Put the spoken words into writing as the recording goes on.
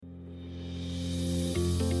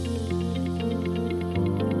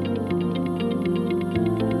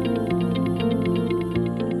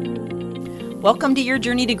Welcome to Your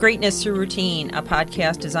Journey to Greatness Through Routine, a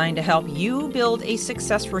podcast designed to help you build a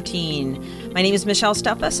success routine. My name is Michelle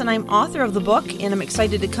Steffes, and I'm author of the book, and I'm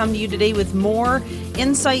excited to come to you today with more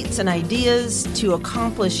insights and ideas to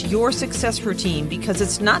accomplish your success routine, because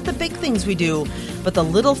it's not the big things we do, but the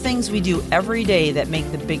little things we do every day that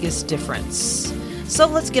make the biggest difference. So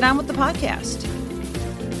let's get on with the podcast.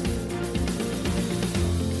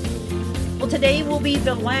 Well, today will be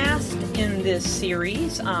the last in this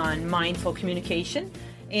series on mindful communication,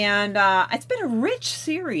 and it's been a rich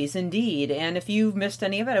series indeed, and if you've missed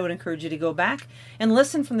any of it, I would encourage you to go back and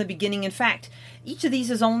listen from the beginning. In fact, each of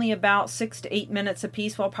these is only about 6 to 8 minutes a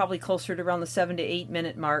piece, well, probably closer to around the 7 to 8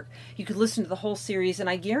 minute mark. You could listen to the whole series, and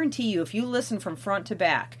I guarantee you, if you listen from front to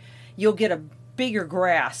back, you'll get a bigger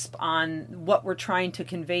grasp on what we're trying to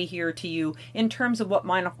convey here to you in terms of what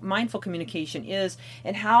mindful communication is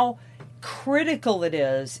and how critical it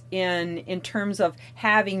is in terms of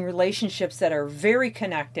having relationships that are very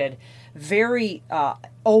connected, very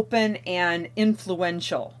open and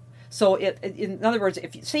influential. So in other words,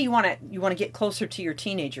 if you say you want to get closer to your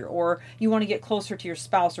teenager, or you want to get closer to your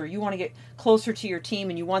spouse, or you want to get closer to your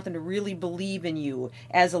team and you want them to really believe in you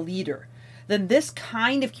as a leader, then this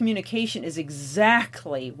kind of communication is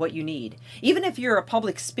exactly what you need. Even if you're a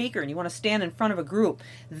public speaker and you want to stand in front of a group,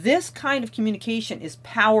 this kind of communication is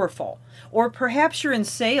powerful. Or perhaps you're in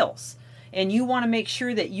sales and you want to make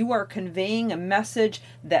sure that you are conveying a message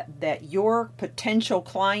that your potential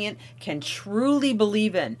client can truly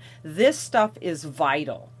believe in. This stuff is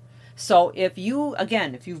vital. So if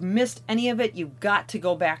you've missed any of it, you've got to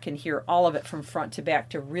go back and hear all of it from front to back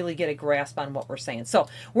to really get a grasp on what we're saying. So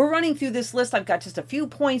we're running through this list. I've got just a few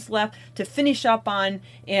points left to finish up on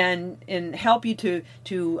and help you to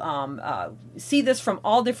see this from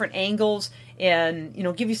all different angles and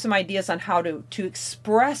give you some ideas on how to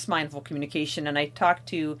express mindful communication. And I talked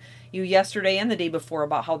to you yesterday and the day before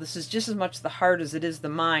about how this is just as much the heart as it is the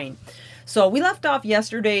mind. So we left off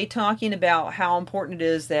yesterday talking about how important it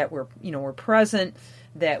is that we're present,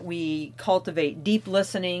 that we cultivate deep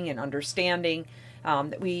listening and understanding.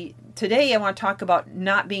 Today I want to talk about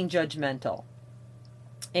not being judgmental,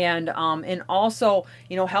 and also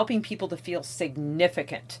helping people to feel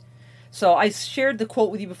significant. So I shared the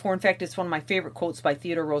quote with you before. In fact, it's one of my favorite quotes by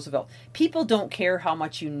Theodore Roosevelt. People don't care how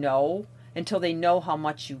much you know until they know how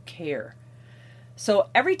much you care. So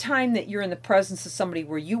every time that you're in the presence of somebody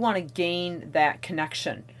where you want to gain that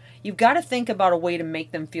connection, you've got to think about a way to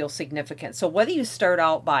make them feel significant. So whether you start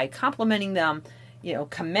out by complimenting them,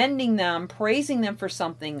 commending them, praising them for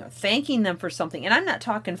something, thanking them for something, and I'm not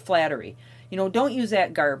talking flattery. Don't use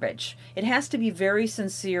that garbage. It has to be very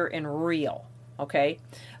sincere and real, okay?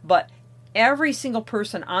 But every single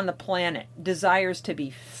person on the planet desires to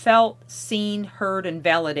be felt, seen, heard, and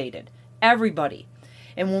validated. Everybody.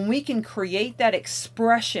 And when we can create that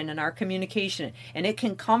expression in our communication, and it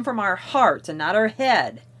can come from our hearts and not our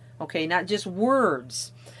head, okay, not just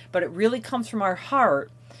words, but it really comes from our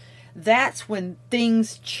heart, that's when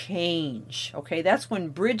things change, okay? That's when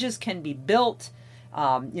bridges can be built,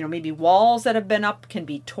 maybe walls that have been up can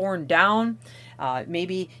be torn down,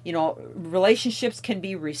 maybe relationships can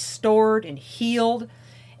be restored and healed,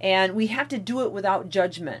 and we have to do it without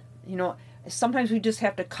judgment. Sometimes we just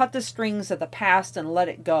have to cut the strings of the past and let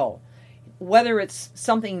it go. Whether it's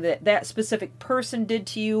something that specific person did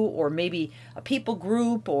to you, or maybe a people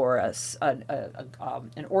group, or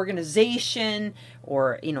an organization,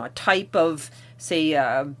 or a type of, say,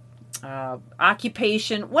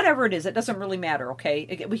 occupation, whatever it is, it doesn't really matter,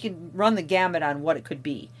 okay? We can run the gamut on what it could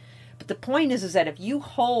be. But the point is that if you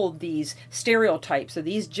hold these stereotypes or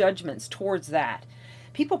these judgments towards that,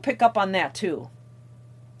 people pick up on that too.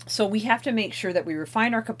 So we have to make sure that we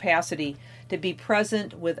refine our capacity to be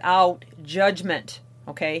present without judgment,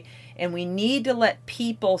 okay? And we need to let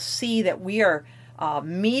people see that we are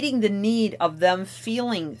meeting the need of them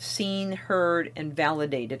feeling seen, heard, and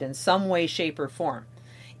validated in some way, shape, or form,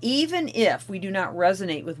 even if we do not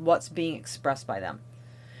resonate with what's being expressed by them.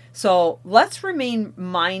 So let's remain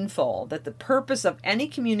mindful that the purpose of any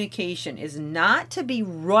communication is not to be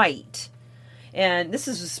right. And this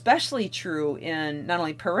is especially true in not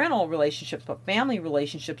only parental relationships, but family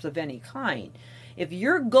relationships of any kind. If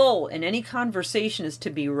your goal in any conversation is to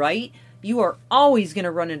be right, you are always going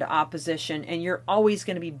to run into opposition, and you're always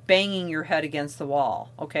going to be banging your head against the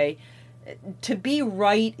wall, okay? To be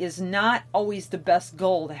right is not always the best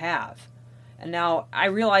goal to have. And now I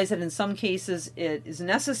realize that in some cases it is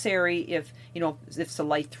necessary if it's a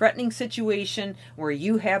life-threatening situation where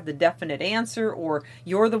you have the definite answer, or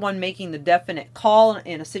you're the one making the definite call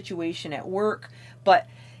in a situation at work. But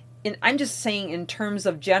I'm just saying, in terms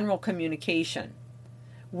of general communication,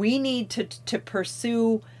 We need to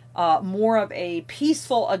pursue more of a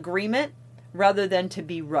peaceful agreement rather than to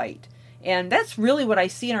be right. And that's really what I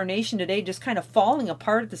see in our nation today, just kind of falling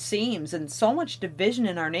apart at the seams, and so much division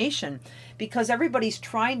in our nation because everybody's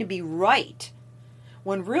trying to be right,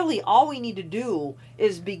 when really all we need to do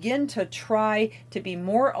is begin to try to be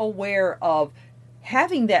more aware of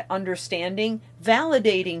having that understanding,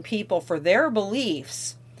 validating people for their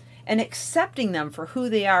beliefs, and accepting them for who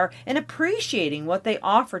they are, and appreciating what they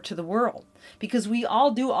offer to the world. Because we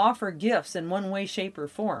all do offer gifts in one way, shape, or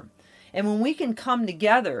form. And when we can come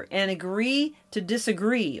together and agree to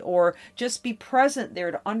disagree, or just be present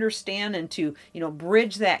there to understand and to,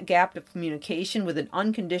 bridge that gap of communication with an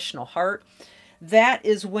unconditional heart, that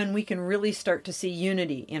is when we can really start to see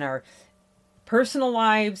unity in our personal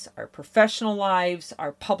lives, our professional lives,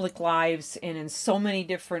 our public lives, and in so many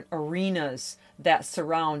different arenas that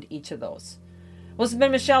surround each of those. Well, this has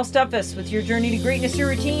been Michelle Steffes with your Journey to Greatness, Your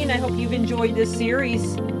Routine. I hope you've enjoyed this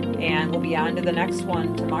series, and we'll be on to the next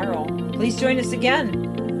one tomorrow. Please join us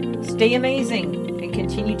again. Stay amazing and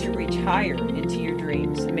continue to reach higher into your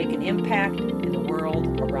dreams and make an impact in the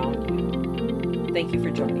world around you. Thank you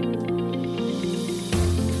for joining.